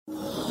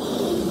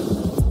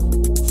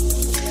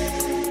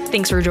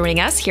Thanks for joining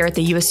us here at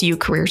the USU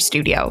Career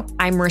Studio.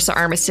 I'm Marissa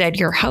Armistead,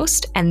 your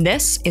host, and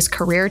this is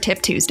Career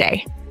Tip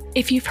Tuesday.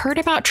 If you've heard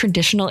about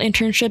traditional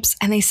internships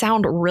and they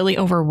sound really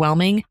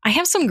overwhelming, I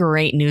have some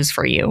great news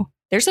for you.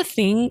 There's a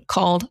thing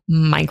called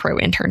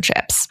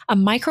micro-internships. A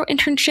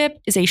micro-internship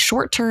is a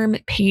short-term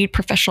paid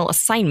professional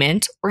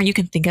assignment, or you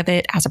can think of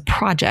it as a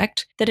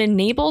project, that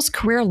enables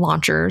career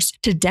launchers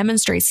to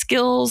demonstrate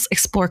skills,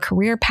 explore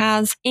career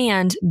paths,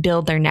 and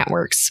build their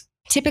networks.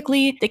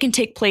 Typically, they can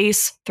take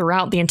place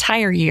throughout the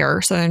entire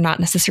year, so they're not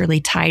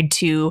necessarily tied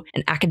to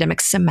an academic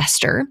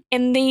semester.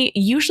 And they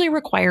usually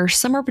require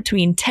somewhere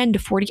between 10 to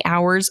 40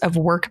 hours of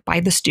work by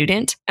the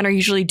student and are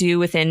usually due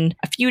within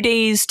a few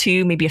days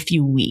to maybe a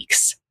few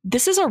weeks.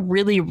 This is a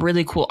really,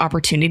 really cool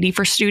opportunity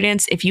for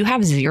students if you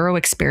have zero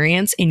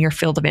experience in your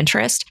field of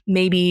interest.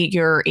 Maybe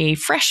you're a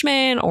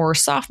freshman or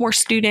sophomore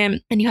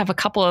student and you have a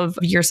couple of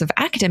years of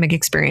academic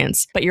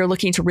experience, but you're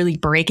looking to really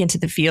break into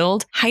the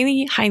field.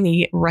 Highly,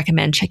 highly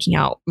recommend checking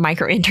out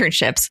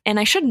micro-internships. And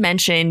I should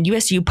mention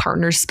USU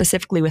partners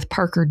specifically with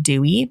Parker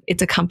Dewey.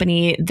 It's a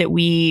company that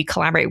we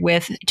collaborate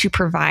with to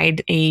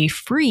provide a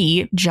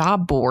free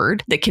job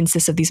board that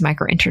consists of these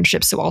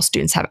micro-internships, so all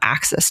students have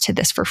access to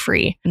this for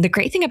free. And the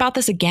great thing about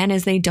this, again,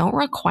 is they don't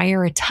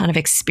require a ton of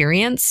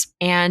experience.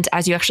 And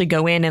as you actually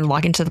go in and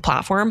log into the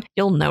platform,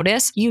 you'll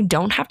notice you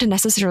don't have to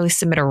necessarily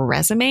submit a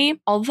resume.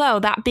 Although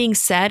that being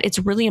said, it's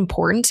really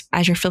important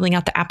as you're filling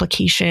out the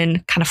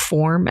application kind of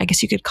form, I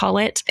guess you could call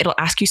it. It'll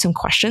ask you some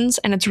questions,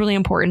 and it's really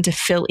important to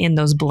fill in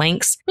those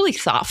blanks really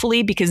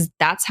thoughtfully, because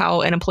that's how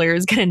an employer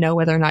is going to know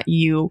whether or not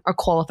you are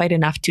qualified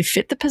enough to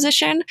fit the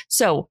position.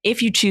 So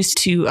if you choose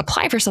to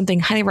apply for something,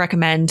 highly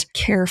recommend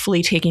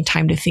carefully taking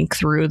time to think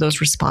through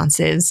those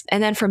responses.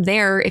 And then from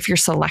there, if you're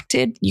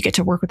selected, you get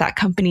to work with that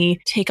company,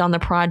 take on the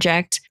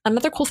project.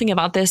 Another cool thing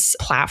about this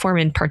platform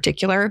in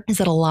particular is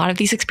that a lot of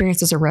these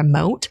experiences are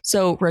remote.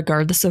 So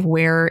regardless of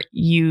where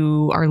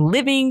you are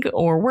living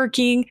or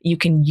working, you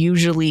can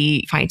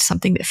usually find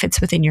something that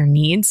fits within your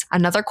needs.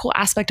 Another cool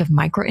aspect of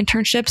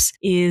micro-internships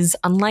is,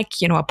 unlike,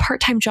 a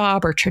part-time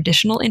job or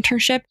traditional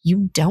internship,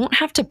 you don't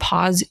have to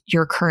pause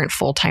your current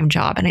full-time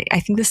job. And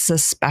I think this is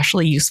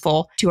especially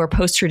useful to our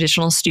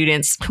post-traditional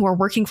students who are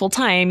working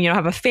full-time,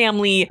 have a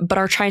family, but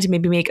are trying to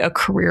maybe make a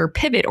career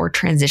pivot or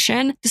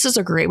transition. This is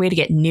a great way to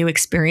get new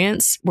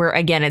experience where,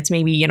 again, it's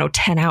maybe,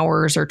 10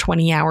 hours or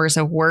 20 hours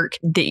of work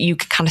that you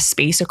can kind of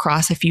space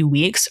across a few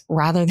weeks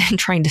rather than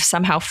trying to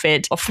somehow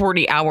fit a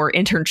 40-hour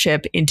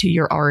internship into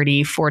your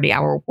already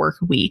 40-hour work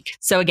week.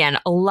 So again,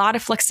 a lot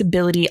of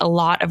flexibility, a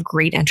lot of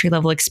great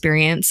entry-level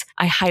experience.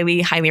 I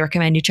highly, highly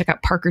recommend you check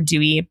out Parker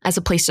Dewey as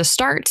a place to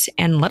start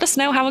and let us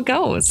know how it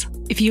goes.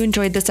 If you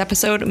enjoyed this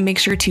episode, make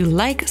sure to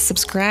like,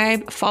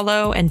 subscribe,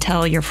 follow, and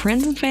tell your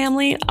friends and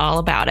family all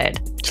about it.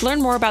 To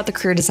learn more about the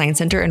Career Design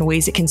Center and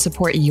ways it can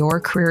support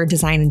your career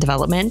design and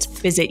development,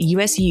 visit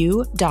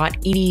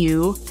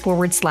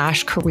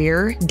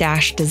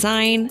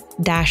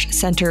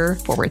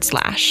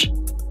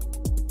usu.edu/career-design-center/.